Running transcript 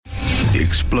The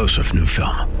explosive new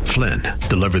film, Flynn,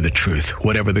 deliver the truth,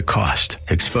 whatever the cost,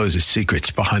 exposes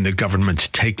secrets behind the government's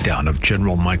takedown of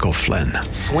General Michael Flynn.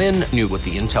 Flynn knew what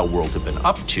the intel world had been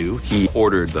up to. He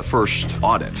ordered the first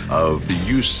audit of the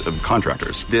use of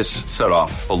contractors. This set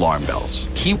off alarm bells.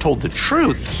 He told the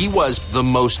truth. He was the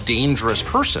most dangerous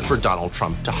person for Donald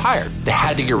Trump to hire. They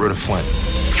had to get rid of Flynn.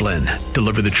 Flynn,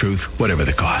 deliver the truth, whatever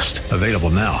the cost. Available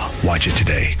now. Watch it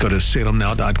today. Go to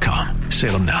salemnow.com.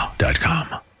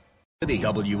 salemnow.com.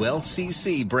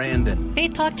 WLCC Brandon.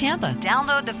 Faith Talk Tampa.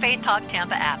 Download the Faith Talk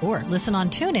Tampa app or listen on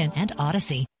TuneIn and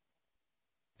Odyssey.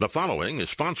 The following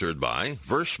is sponsored by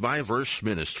Verse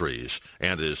Ministries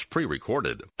and is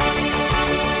pre-recorded.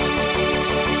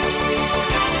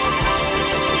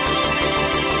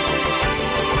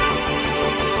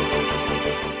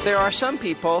 There are some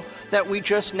people that we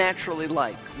just naturally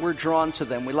like. We're drawn to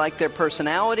them. We like their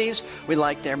personalities. We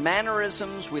like their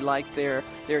mannerisms. We like their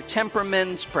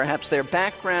temperaments, perhaps their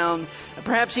background,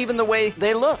 perhaps even the way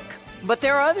they look. But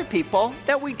there are other people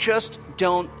that we just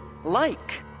don't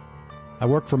like. I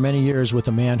worked for many years with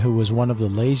a man who was one of the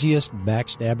laziest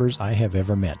backstabbers I have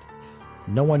ever met.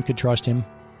 No one could trust him,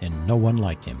 and no one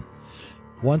liked him.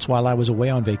 Once while I was away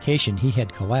on vacation, he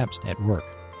had collapsed at work.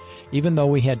 Even though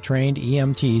we had trained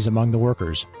EMTs among the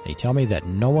workers, they tell me that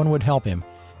no one would help him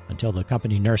until the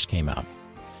company nurse came out.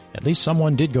 At least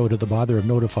someone did go to the bother of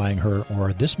notifying her,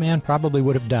 or this man probably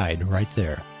would have died right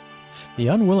there. The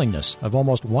unwillingness of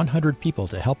almost 100 people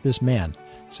to help this man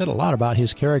said a lot about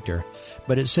his character,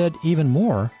 but it said even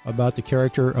more about the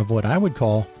character of what I would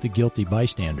call the guilty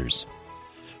bystanders.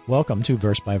 Welcome to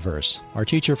Verse by Verse. Our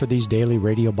teacher for these daily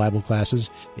radio Bible classes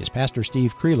is Pastor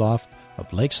Steve Kreloff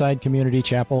of Lakeside Community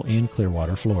Chapel in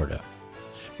Clearwater, Florida.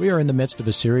 We are in the midst of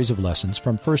a series of lessons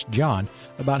from 1 John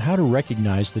about how to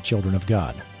recognize the children of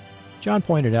God. John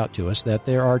pointed out to us that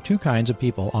there are two kinds of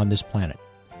people on this planet,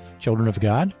 children of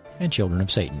God and children of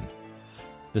Satan.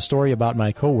 The story about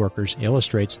my co-workers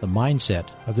illustrates the mindset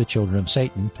of the children of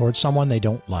Satan towards someone they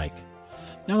don't like.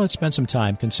 Now let's spend some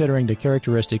time considering the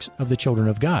characteristics of the children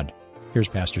of God. Here's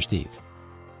Pastor Steve.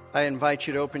 I invite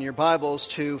you to open your Bibles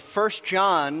to 1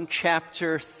 John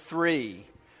chapter 3.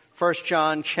 1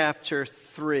 John chapter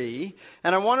 3.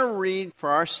 And I want to read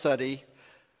for our study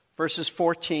verses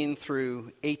 14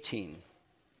 through 18.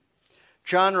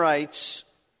 John writes,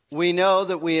 "We know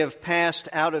that we have passed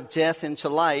out of death into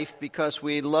life because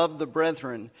we love the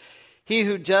brethren. He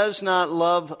who does not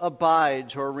love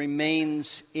abides or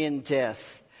remains in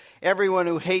death. Everyone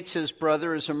who hates his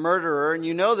brother is a murderer, and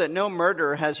you know that no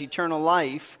murderer has eternal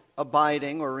life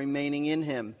abiding or remaining in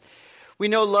him. We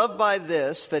know love by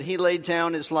this, that he laid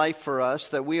down his life for us,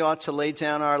 that we ought to lay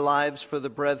down our lives for the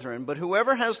brethren. But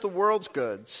whoever has the world's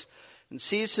goods and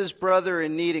sees his brother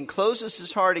in need and closes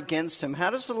his heart against him, how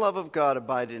does the love of God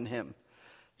abide in him?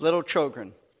 Little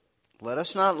children, let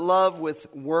us not love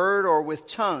with word or with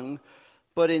tongue,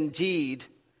 but in deed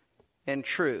and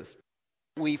truth."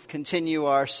 We continue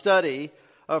our study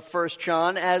of 1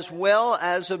 John as well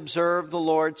as observe the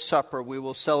Lord's Supper. We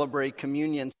will celebrate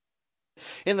communion.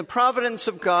 In the providence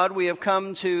of God, we have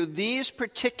come to these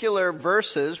particular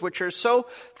verses, which are so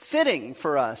fitting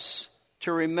for us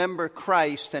to remember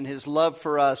Christ and his love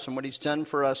for us and what he's done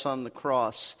for us on the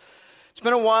cross. It's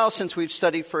been a while since we've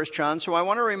studied 1 John, so I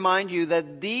want to remind you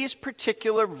that these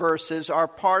particular verses are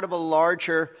part of a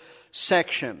larger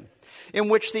section in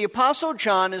which the Apostle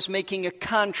John is making a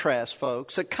contrast,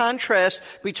 folks, a contrast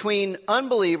between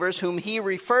unbelievers whom he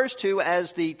refers to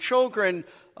as the children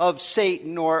of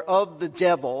Satan or of the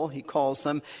devil, he calls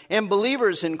them, and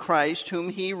believers in Christ whom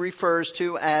he refers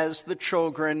to as the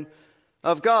children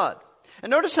of God. And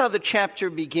notice how the chapter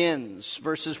begins,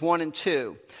 verses 1 and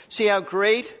 2. "See how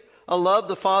great a love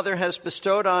the Father has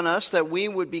bestowed on us, that we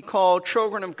would be called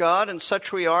children of God, and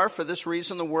such we are. For this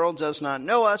reason the world does not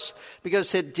know us,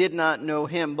 because it did not know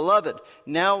him. Beloved,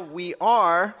 now we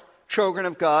are children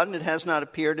of God, and it has not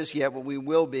appeared as yet what we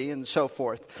will be," and so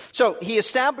forth. So he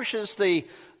establishes the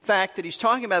fact that he's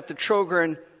talking about the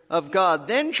children of God.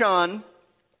 Then John,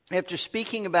 after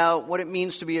speaking about what it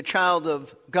means to be a child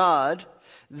of God,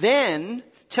 then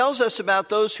tells us about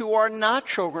those who are not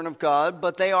children of God,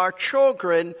 but they are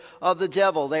children of the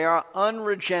devil. They are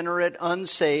unregenerate,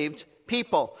 unsaved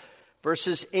people.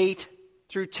 Verses 8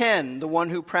 through 10, "The one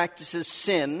who practices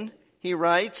sin," he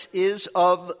writes, "is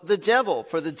of the devil,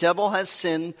 for the devil has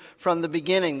sinned from the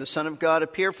beginning. The Son of God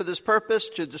appeared for this purpose,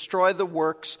 to destroy the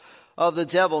works of the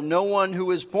devil. No one who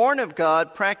is born of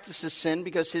God practices sin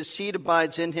because his seed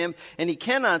abides in him, and he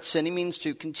cannot sin. He means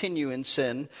to continue in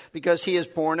sin because he is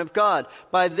born of God.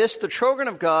 By this, the children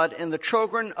of God and the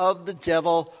children of the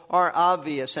devil are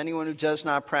obvious. Anyone who does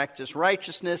not practice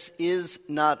righteousness is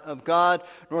not of God,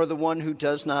 nor the one who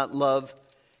does not love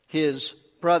his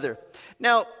brother.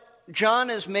 Now, John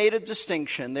has made a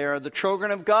distinction. There are the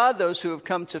children of God, those who have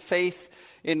come to faith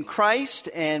in Christ,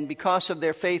 and because of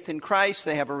their faith in Christ,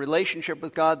 they have a relationship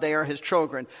with God. They are his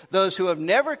children. Those who have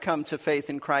never come to faith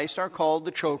in Christ are called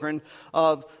the children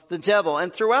of the devil.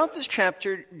 And throughout this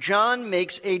chapter, John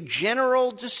makes a general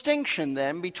distinction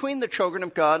then between the children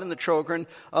of God and the children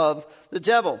of the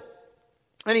devil.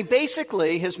 And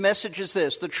his message is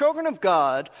this: the children of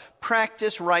God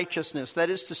practice righteousness. That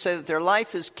is to say that their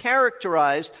life is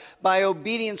characterized by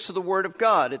obedience to the Word of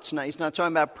God. He's not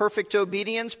talking about perfect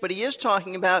obedience, but he is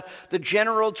talking about the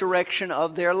general direction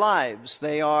of their lives.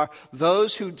 They are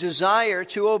those who desire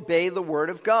to obey the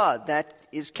Word of God. That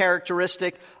is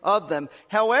characteristic of them.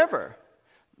 However,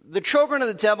 the children of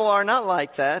the devil are not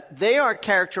like that. They are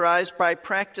characterized by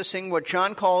practicing what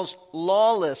John calls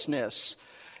lawlessness.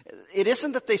 It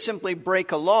isn't that they simply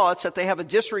break a law, it's that they have a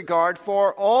disregard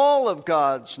for all of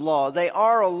God's law. They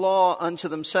are a law unto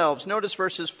themselves. Notice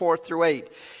verses 4 through 8.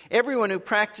 Everyone who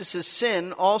practices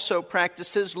sin also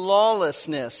practices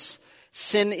lawlessness.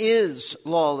 Sin is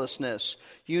lawlessness.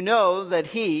 You know that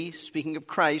he, speaking of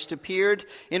Christ, appeared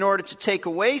in order to take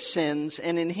away sins,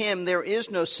 and in him there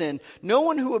is no sin. No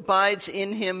one who abides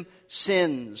in him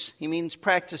sins. He means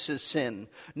practices sin.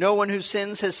 No one who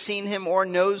sins has seen him or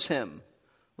knows him.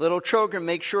 Little children,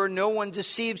 make sure no one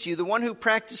deceives you. The one who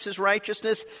practices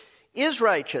righteousness is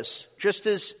righteous, just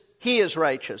as he is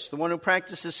righteous. The one who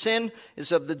practices sin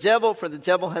is of the devil, for the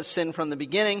devil has sinned from the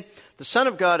beginning. The Son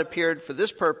of God appeared for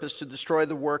this purpose, to destroy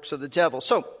the works of the devil.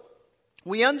 So,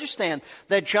 we understand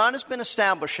that John has been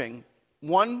establishing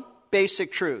one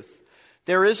basic truth.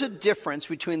 There is a difference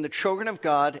between the children of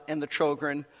God and the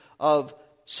children of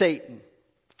Satan.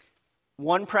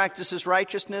 One practices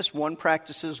righteousness, one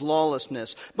practices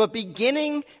lawlessness. But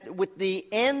beginning with the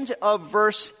end of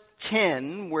verse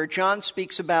 10, where John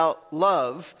speaks about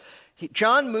love,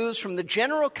 John moves from the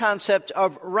general concept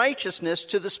of righteousness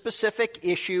to the specific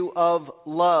issue of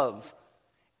love.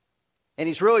 And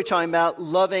he's really talking about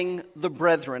loving the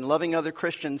brethren, loving other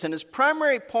Christians. And his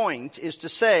primary point is to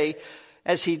say,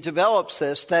 as he develops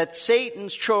this, that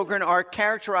Satan's children are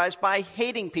characterized by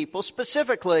hating people,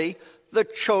 specifically the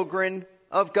children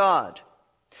of God.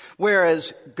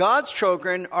 Whereas God's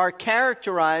children are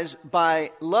characterized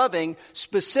by loving,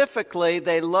 specifically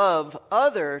they love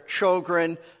other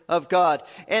children of God.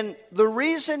 And the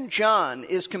reason John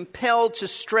is compelled to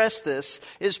stress this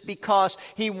is because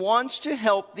he wants to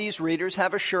help these readers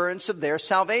have assurance of their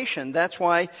salvation. That's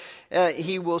why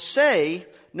he will say,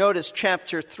 notice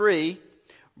chapter 3,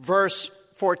 verse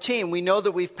 14, we know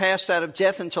that we've passed out of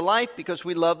death into life because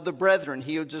we love the brethren.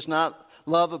 He who does not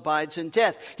love abides in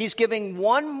death. He's giving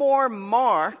one more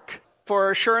mark for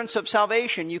assurance of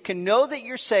salvation. You can know that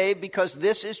you're saved because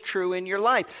this is true in your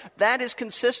life. That is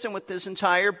consistent with this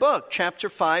entire book. Chapter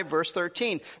 5, verse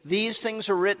 13. These things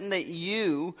are written that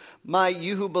you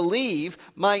who believe,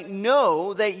 might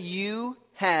know that you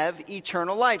have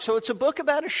eternal life. So it's a book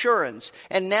about assurance.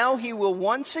 And now he will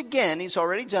once again, he's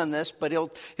already done this, but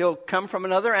he'll come from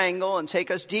another angle and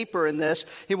take us deeper in this.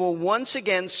 He will once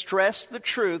again stress the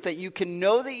truth that you can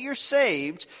know that you're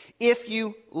saved if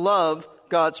you love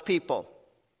God's people.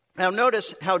 Now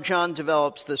notice how John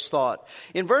develops this thought.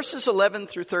 In verses 11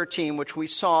 through 13, which we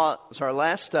saw as our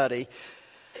last study,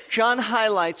 John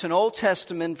highlights an Old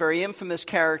Testament, very infamous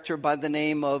character by the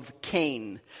name of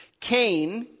Cain.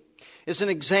 Cain is an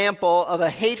example of a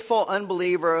hateful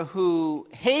unbeliever who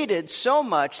hated so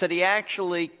much that he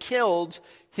actually killed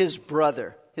his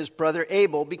brother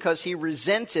Abel, because he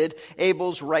resented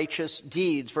Abel's righteous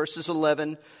deeds. Verses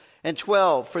 11 and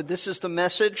 12. For this is the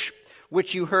message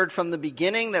which you heard from the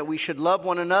beginning, that we should love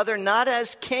one another, not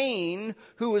as Cain,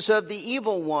 who was of the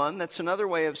evil one. That's another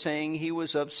way of saying he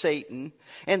was of Satan,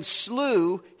 and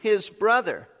slew his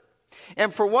brother.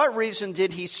 And for what reason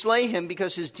did he slay him?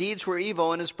 Because his deeds were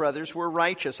evil and his brothers were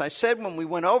righteous. I said when we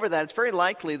went over that, it's very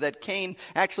likely that Cain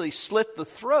actually slit the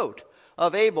throat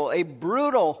of Abel, a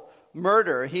brutal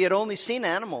murder. He had only seen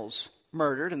animals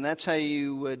murdered, and that's how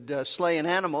you would slay an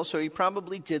animal, so he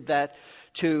probably did that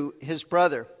to his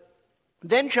brother.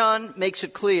 Then John makes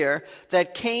it clear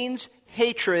that Cain's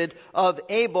hatred of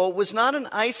Abel was not an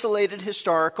isolated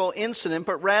historical incident,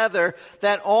 but rather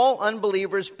that all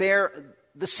unbelievers bear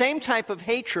the same type of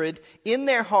hatred in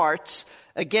their hearts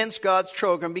against God's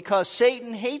children because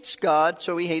Satan hates God,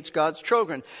 so he hates God's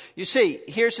children. You see,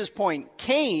 here's his point.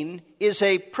 Cain is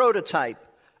a prototype,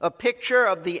 a picture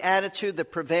of the attitude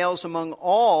that prevails among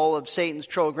all of Satan's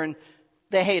children.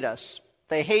 They hate us.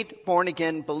 They hate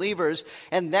born-again believers,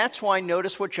 and that's why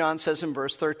notice what John says in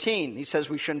verse 13. He says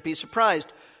we shouldn't be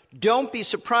surprised. Don't be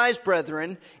surprised,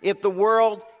 brethren, if the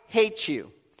world hates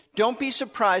you. Don't be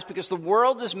surprised because the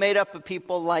world is made up of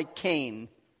people like Cain.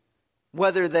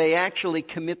 Whether they actually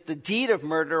commit the deed of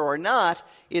murder or not,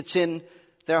 it's in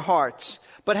their hearts.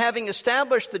 But having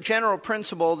established the general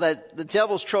principle that the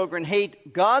devil's children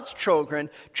hate God's children,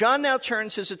 John now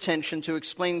turns his attention to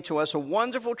explaining to us a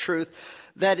wonderful truth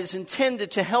that is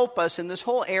intended to help us in this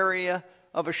whole area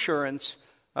of assurance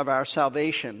of our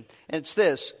salvation. And it's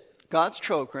this: God's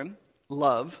children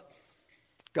love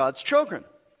God's children.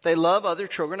 They love other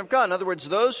children of God. In other words,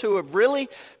 those who have really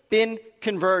been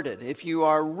converted. If you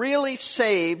are really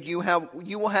saved, you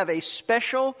will have a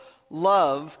special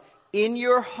love in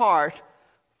your heart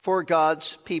for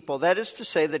God's people. That is to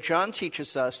say that John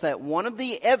teaches us that one of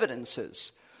the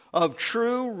evidences of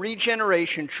true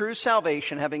regeneration, true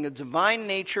salvation, having a divine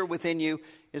nature within you,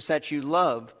 is that you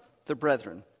love the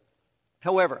brethren.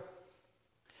 However,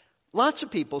 lots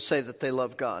of people say that they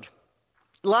love God.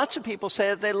 Lots of people say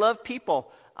that they love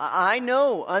people. I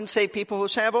know unsaved people who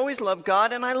say, I've always loved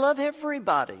God and I love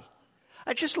everybody.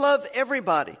 I just love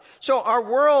everybody. So our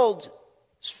world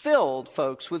is filled,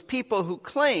 folks, with people who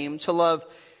claim to love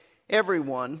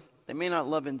everyone. They may not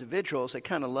love individuals. They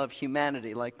kind of love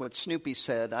humanity, like what Snoopy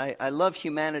said. I love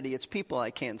humanity. It's people I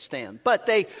can't stand. But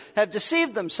they have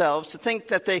deceived themselves to think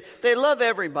that they love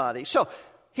everybody. So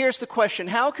here's the question.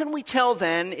 How can we tell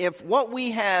then if what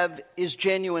we have is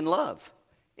genuine love?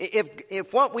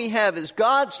 If what we have is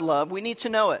God's love, we need to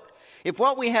know it. If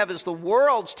what we have is the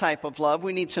world's type of love,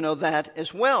 we need to know that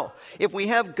as well. If we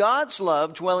have God's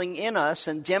love dwelling in us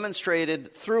and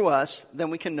demonstrated through us, then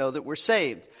we can know that we're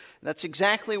saved. That's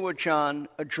exactly what John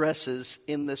addresses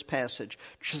in this passage.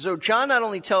 So John not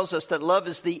only tells us that love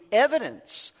is the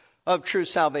evidence of true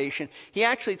salvation, he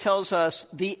actually tells us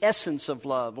the essence of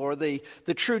love, or the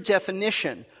true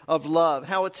definition of love,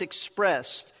 how it's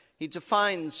expressed. He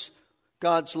defines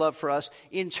God's love for us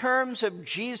in terms of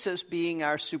Jesus being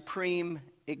our supreme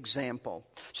example.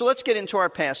 So let's get into our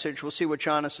passage. We'll see what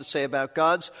John has to say about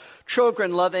God's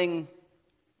children loving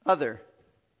other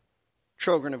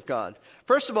children of God.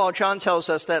 First of all, John tells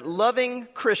us that loving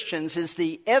Christians is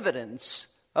the evidence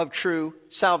of true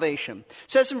salvation.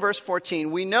 It says in verse 14,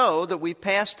 we know that we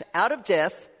passed out of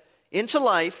death into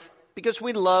life because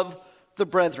we love the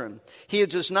brethren. He who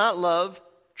does not love,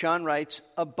 John writes,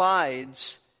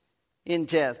 abides in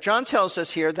death. John tells us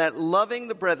here that loving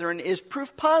the brethren is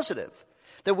proof positive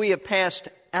that we have passed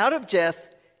out of death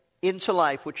into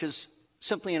life, which is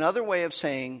simply another way of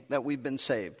saying that we've been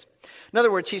saved. In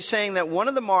other words, he's saying that one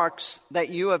of the marks that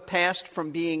you have passed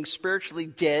from being spiritually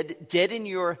dead in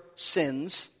your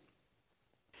sins,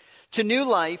 to new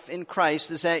life in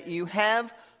Christ is that you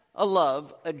have a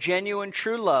love, a genuine,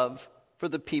 true love for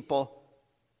the people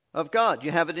of God.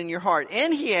 You have it in your heart.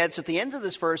 And he adds at the end of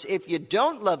this verse, if you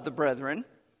don't love the brethren,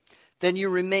 then you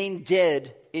remain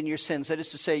dead in your sins. That is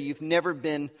to say, you've never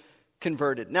been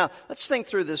converted. Now, let's think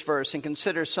through this verse and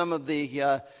consider some of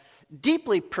the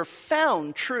deeply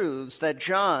profound truths that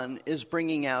John is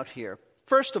bringing out here.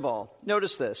 First of all,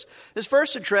 notice this. This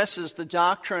verse addresses the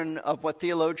doctrine of what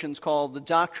theologians call the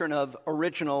doctrine of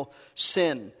original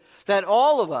sin. That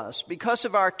all of us, because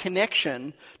of our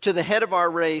connection to the head of our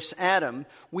race, Adam,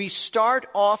 we start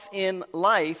off in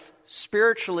life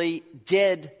spiritually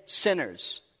dead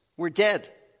sinners. We're dead.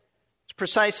 It's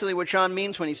precisely what John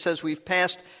means when he says we've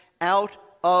passed out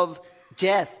of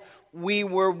death. We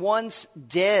were once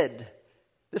dead.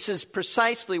 This is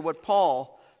precisely what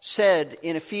Paul said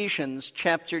in Ephesians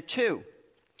chapter 2,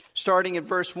 starting at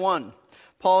verse 1.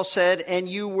 Paul said, and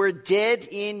you were dead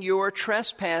in your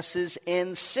trespasses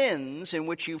and sins in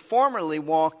which you formerly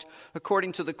walked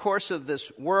according to the course of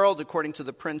this world, according to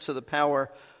the prince of the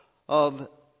power of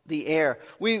the air.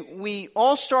 We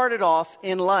all started off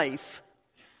in life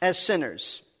as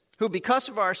sinners, who because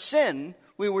of our sin,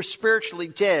 we were spiritually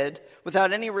dead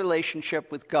without any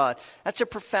relationship with God. That's a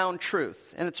profound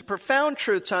truth. And it's a profound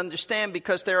truth to understand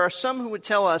because there are some who would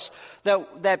tell us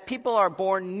that people are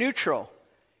born neutral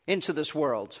into this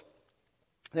world.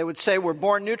 They would say we're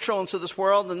born neutral into this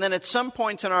world, and then at some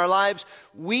point in our lives,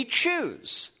 we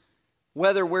choose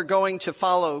whether we're going to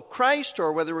follow Christ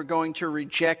or whether we're going to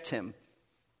reject him.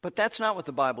 But that's not what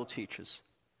the Bible teaches.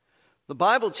 The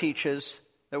Bible teaches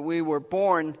that we were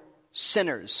born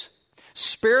sinners.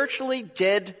 Spiritually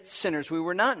dead sinners. We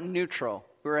were not neutral.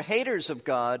 We were haters of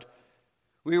God.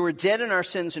 We were dead in our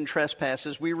sins and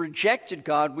trespasses. We rejected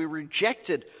God. We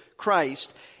rejected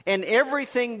Christ. And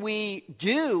everything we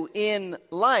do in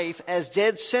life as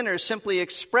dead sinners simply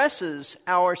expresses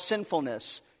our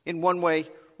sinfulness in one way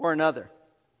or another.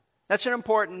 That's an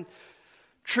important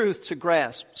truth to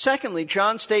grasp. Secondly,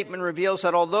 John's statement reveals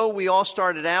that although we all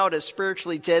started out as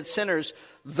spiritually dead sinners,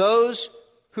 those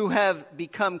who have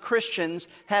become Christians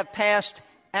have passed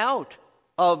out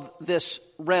of this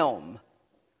realm.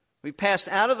 We passed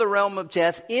out of the realm of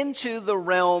death into the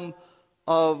realm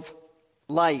of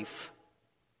life.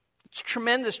 It's a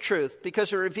tremendous truth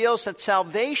because it reveals that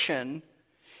salvation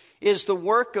is the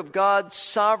work of God's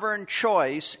sovereign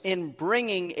choice in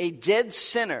bringing a dead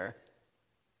sinner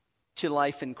to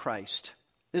life in Christ.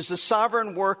 It is the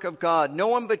sovereign work of God. No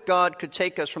one but God could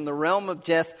take us from the realm of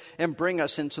death and bring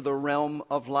us into the realm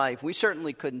of life. We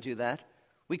certainly couldn't do that.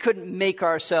 We couldn't make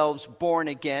ourselves born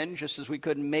again, just as we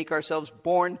couldn't make ourselves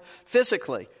born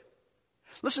physically.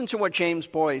 Listen to what James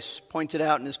Boyce pointed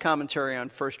out in his commentary on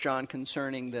 1 John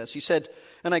concerning this. He said,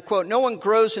 and I quote, "No one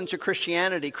grows into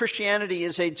Christianity. Christianity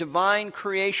is a divine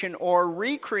creation or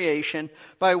recreation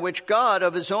by which God,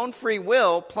 of his own free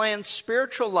will, plans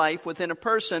spiritual life within a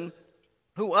person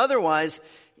who otherwise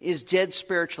is dead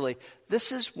spiritually."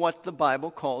 This is what the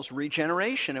Bible calls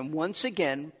regeneration. And once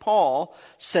again, Paul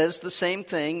says the same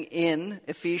thing in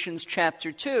Ephesians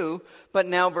chapter 2, but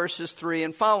now verses 3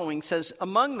 and following. Says,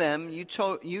 "Among them you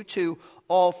two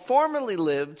all formerly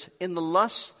lived in the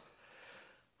lusts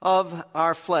of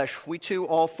our flesh." We too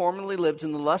all formerly lived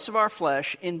in the lusts of our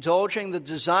flesh, indulging the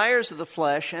desires of the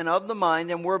flesh and of the mind,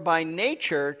 and were by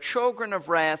nature children of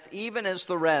wrath, even as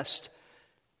the rest.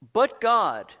 But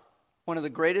God, one of the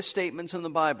greatest statements in the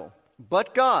Bible,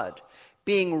 but God,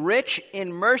 being rich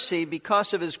in mercy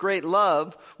because of his great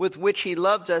love with which he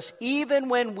loved us, even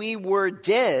when we were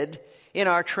dead in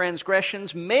our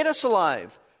transgressions, made us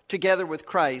alive together with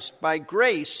Christ. By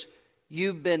grace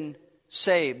you've been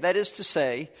saved. That is to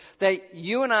say, that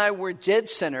you and I were dead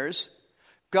sinners.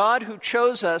 God, who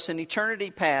chose us in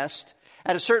eternity past,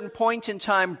 at a certain point in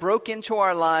time broke into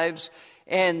our lives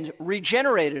and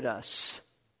regenerated us,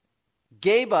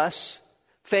 gave us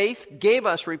faith, gave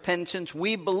us repentance.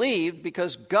 We believed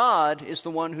because God is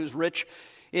the one who's rich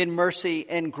in mercy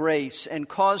and grace and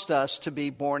caused us to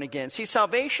be born again. See,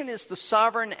 salvation is the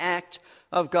sovereign act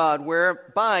of God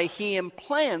whereby he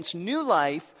implants new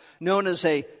life known as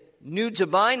a new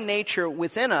divine nature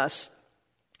within us.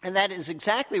 And that is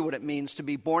exactly what it means to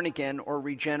be born again or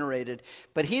regenerated.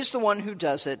 But he's the one who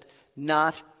does it,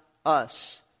 not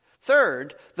us.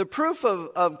 Third, the proof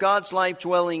of God's life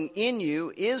dwelling in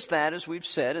you is that, as we've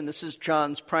said, and this is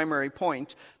John's primary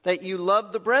point, that you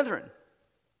love the brethren.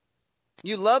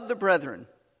 You love the brethren.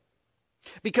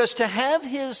 Because to have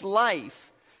his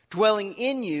life dwelling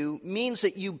in you means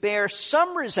that you bear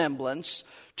some resemblance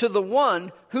to the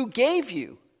one who gave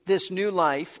you this new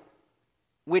life,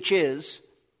 which is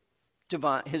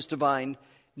his divine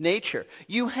nature.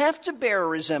 You have to bear a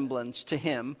resemblance to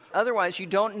him, otherwise you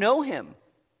don't know him.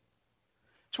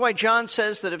 That's why John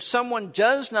says that if someone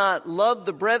does not love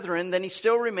the brethren, then he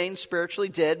still remains spiritually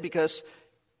dead because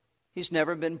he's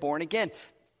never been born again.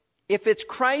 If it's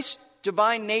Christ's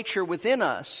divine nature within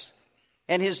us,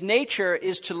 and his nature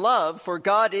is to love, for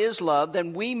God is love,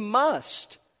 then we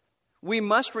must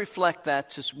reflect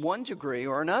that to one degree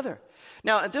or another.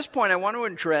 Now, at this point, I want to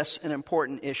address an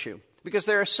important issue, because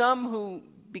there are some who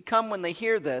become, when they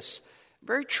hear this,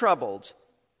 very troubled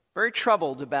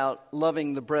about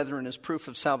loving the brethren as proof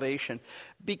of salvation,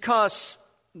 because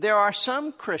there are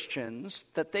some Christians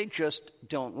that they just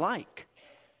don't like.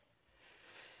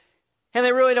 And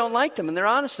they really don't like them, and they're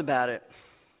honest about it.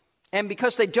 And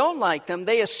because they don't like them,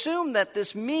 they assume that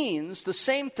this means the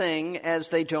same thing as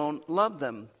they don't love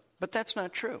them. But that's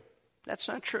not true. That's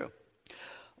not true.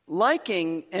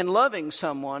 Liking and loving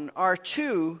someone are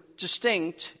two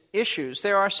distinct issues.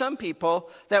 There are some people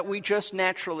that we just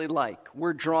naturally like.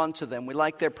 We're drawn to them. We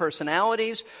like their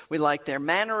personalities. We like their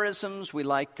mannerisms. We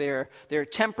like their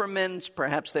temperaments,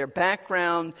 perhaps their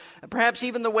background, perhaps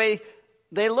even the way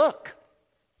they look.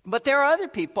 But there are other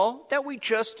people that we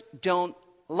just don't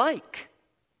like.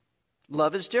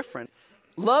 Love is different.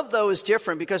 Love, though, is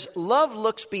different because love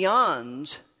looks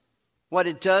beyond what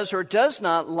it does or does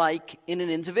not like in an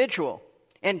individual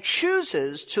and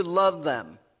chooses to love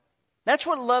them. That's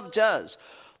what love does.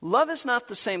 Love is not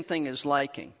the same thing as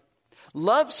liking.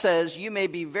 Love says, you may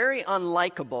be very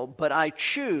unlikable, but I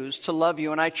choose to love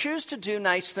you, and I choose to do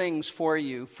nice things for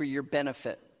you for your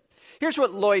benefit. Here's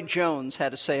what Lloyd Jones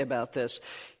had to say about this.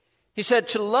 He said,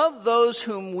 to love those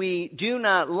whom we do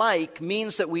not like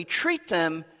means that we treat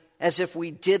them as if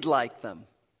we did like them.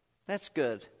 That's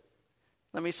good.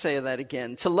 Let me say that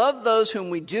again. To love those whom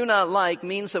we do not like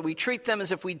means that we treat them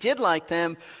as if we did like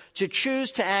them, to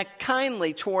choose to act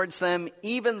kindly towards them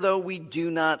even though we do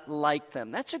not like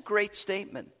them. That's a great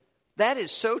statement. That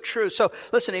is so true. So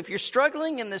listen, if you're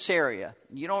struggling in this area,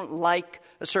 you don't like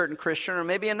a certain Christian or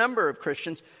maybe a number of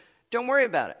Christians, don't worry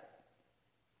about it.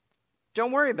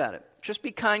 Don't worry about it. Just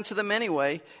be kind to them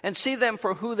anyway and see them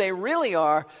for who they really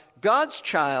are, God's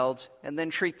child, and then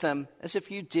treat them as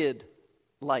if you did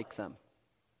like them.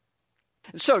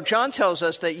 And so John tells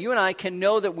us that you and I can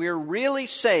know that we're really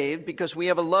saved because we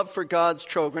have a love for God's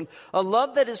children, a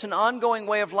love that is an ongoing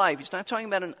way of life. He's not talking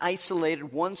about an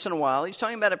isolated once in a while. He's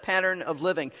talking about a pattern of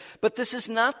living. But this is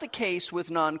not the case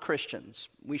with non-Christians.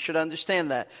 We should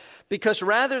understand that. Because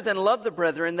rather than love the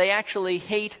brethren, they actually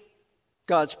hate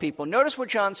God's people. Notice what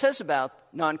John says about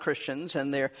non-Christians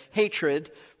and their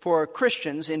hatred for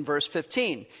Christians in verse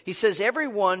 15. He says,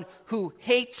 everyone who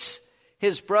hates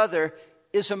his brother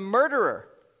is a murderer.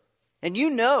 And you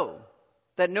know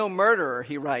that no murderer,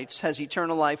 he writes, has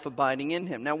eternal life abiding in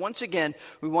him. Now, once again,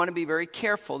 we want to be very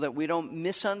careful that we don't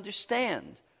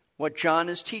misunderstand what John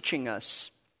is teaching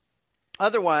us.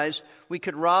 Otherwise, we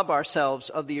could rob ourselves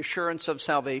of the assurance of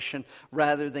salvation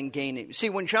rather than gain it. See,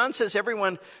 when John says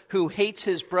everyone who hates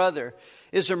his brother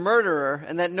is a murderer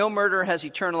and that no murderer has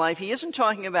eternal life, he isn't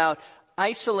talking about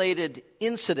isolated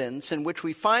incidents in which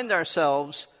we find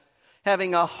ourselves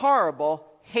having a horrible,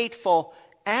 hateful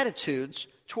attitudes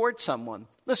towards someone.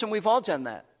 Listen, we've all done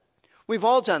that. We've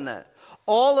all done that.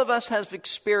 All of us have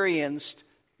experienced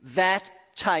that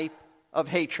type of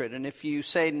hatred. And if you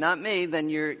say, not me, then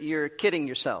you're kidding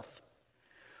yourself.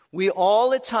 We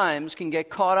all at times can get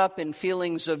caught up in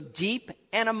feelings of deep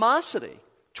animosity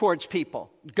towards people,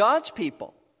 God's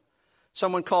people.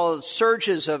 Someone called it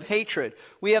surges of hatred.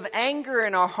 We have anger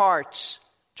in our hearts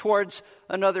towards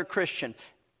another Christian.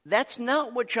 That's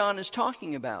not what John is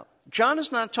talking about. John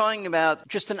is not talking about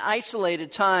just an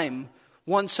isolated time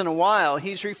once in a while.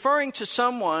 He's referring to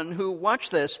someone who,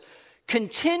 watch this,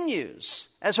 continues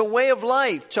as a way of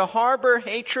life to harbor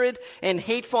hatred and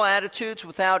hateful attitudes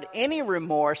without any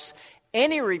remorse,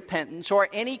 any repentance, or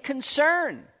any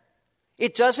concern.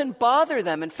 It doesn't bother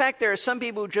them. In fact, there are some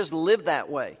people who just live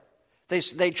that way.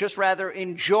 They just rather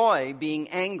enjoy being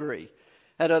angry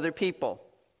at other people.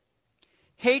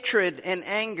 Hatred and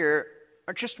anger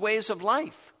are just ways of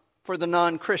life for the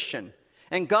non-Christian.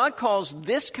 And God calls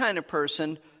this kind of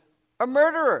person a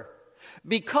murderer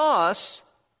because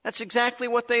that's exactly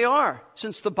what they are.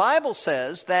 Since the Bible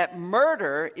says that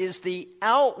murder is the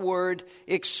outward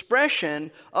expression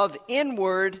of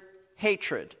inward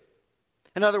hatred.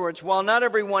 In other words, while not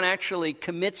everyone actually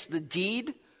commits the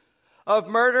deed of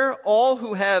murder, all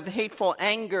who have hateful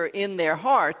anger in their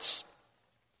hearts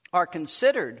are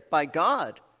considered by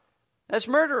God as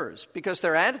murderers because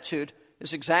their attitude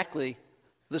is exactly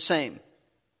the same.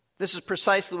 This is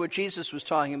precisely what Jesus was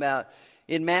talking about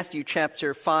in Matthew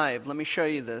chapter 5. Let me show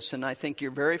you this, and I think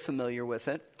you're very familiar with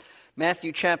it.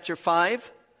 Matthew chapter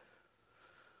 5,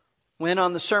 when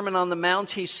on the Sermon on the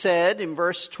Mount he said in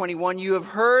verse 21, "You have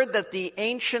heard that the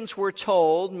ancients were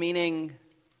told," meaning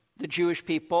the Jewish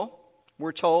people,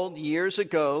 were told years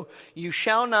ago, "You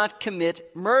shall not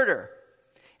commit murder,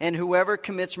 and whoever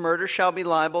commits murder shall be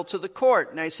liable to the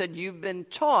court." And I said, you've been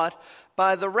taught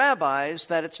by the rabbis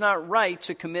that it's not right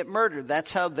to commit murder.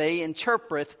 That's how they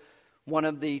interpret one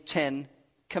of the 10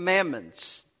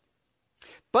 commandments.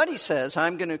 But he says,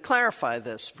 I'm going to clarify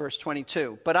this, verse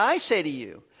 22. "But I say to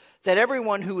you that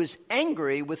everyone who is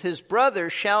angry with his brother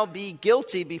shall be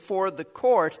guilty before the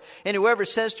court, and whoever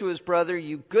says to his brother,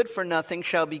 'You good for nothing,'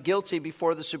 shall be guilty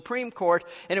before the Supreme Court,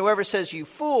 and whoever says, 'You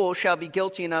fool,' shall be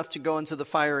guilty enough to go into the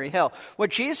fiery hell."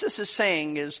 What Jesus is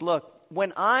saying is, look,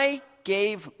 when I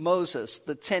gave Moses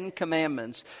the 10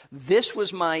 commandments, this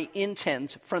was my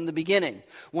intent from the beginning.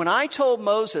 When I told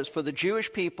Moses for the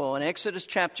Jewish people in Exodus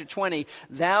chapter 20,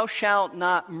 "Thou shalt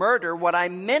not murder," what I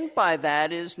meant by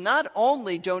that is not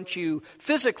only don't you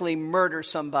physically murder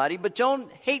somebody, but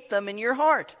don't hate them in your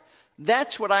heart.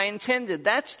 That's what I intended.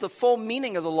 That's the full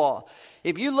meaning of the law.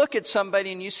 If you look at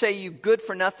somebody and you say you good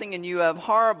for nothing and you have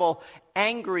horrible,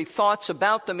 angry thoughts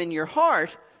about them in your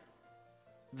heart,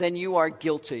 then you are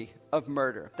guilty of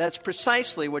murder. That's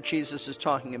precisely what Jesus is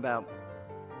talking about.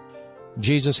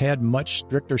 Jesus had much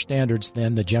stricter standards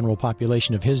than the general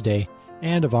population of his day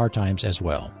and of our times as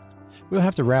well. We'll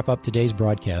have to wrap up today's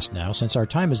broadcast now since our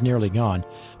time is nearly gone,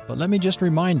 but let me just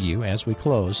remind you as we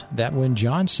close that when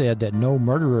John said that no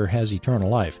murderer has eternal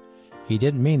life, he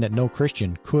didn't mean that no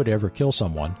Christian could ever kill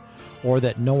someone or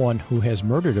that no one who has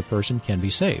murdered a person can be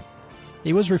saved.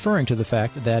 He was referring to the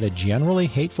fact that a generally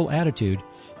hateful attitude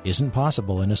isn't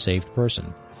possible in a saved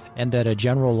person, and that a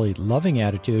generally loving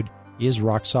attitude is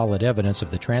rock-solid evidence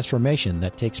of the transformation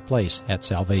that takes place at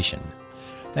salvation.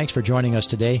 Thanks for joining us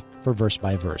today for Verse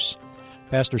by Verse.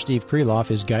 Pastor Steve Kreloff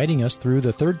is guiding us through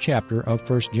the 3rd chapter of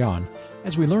 1 John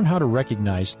as we learn how to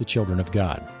recognize the children of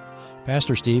God.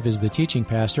 Pastor Steve is the teaching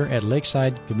pastor at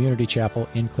Lakeside Community Chapel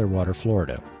in Clearwater,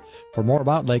 Florida. For more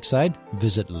about Lakeside,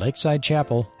 visit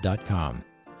lakesidechapel.com.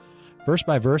 Verse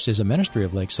by Verse is a ministry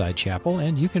of Lakeside Chapel,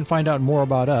 and you can find out more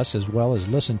about us as well as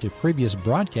listen to previous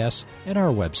broadcasts at our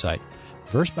website,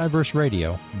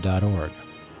 versebyverseradio.org.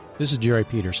 This is Jerry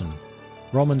Peterson.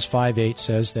 Romans 5:8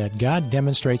 says that God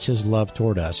demonstrates His love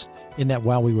toward us in that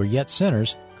while we were yet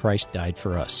sinners, Christ died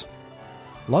for us.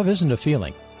 Love isn't a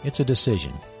feeling, it's a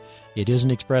decision. It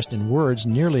isn't expressed in words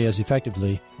nearly as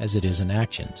effectively as it is in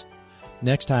actions.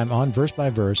 Next time on Verse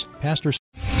by Verse, Pastor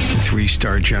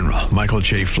 3-star General Michael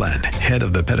J. Flynn, head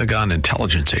of the Pentagon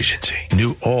Intelligence Agency,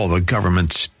 knew all the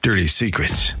government's dirty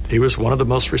secrets. He was one of the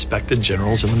most respected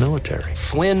generals in the military.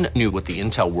 Flynn knew what the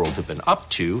intel world had been up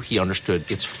to. He understood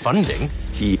its funding.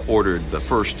 He ordered the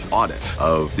first audit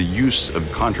of the use of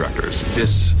contractors.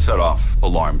 This set off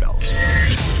alarm bells.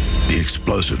 The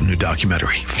explosive new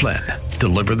documentary, Flynn,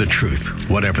 Deliver the Truth,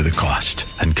 Whatever the Cost,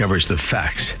 uncovers the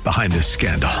facts behind this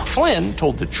scandal. Flynn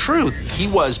told the truth. He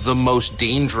was the most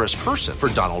dangerous person for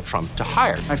Donald Trump to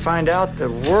hire. I find out the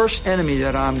worst enemy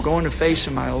that I'm going to face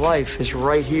in my life is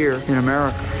right here in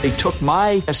America. They took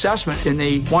my assessment and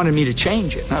they wanted me to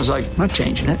change it. And I was like, I'm not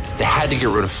changing it. They had to get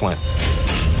rid of Flynn.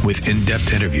 With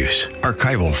in-depth interviews,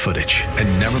 archival footage,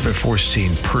 and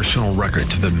never-before-seen personal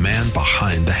records of the man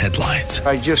behind the headlines.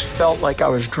 I just felt like I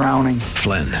was drowning.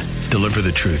 Flynn, Deliver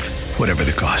the Truth, Whatever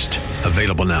the Cost.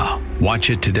 Available now.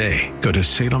 Watch it today. Go to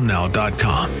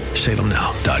salemnow.com.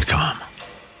 salemnow.com.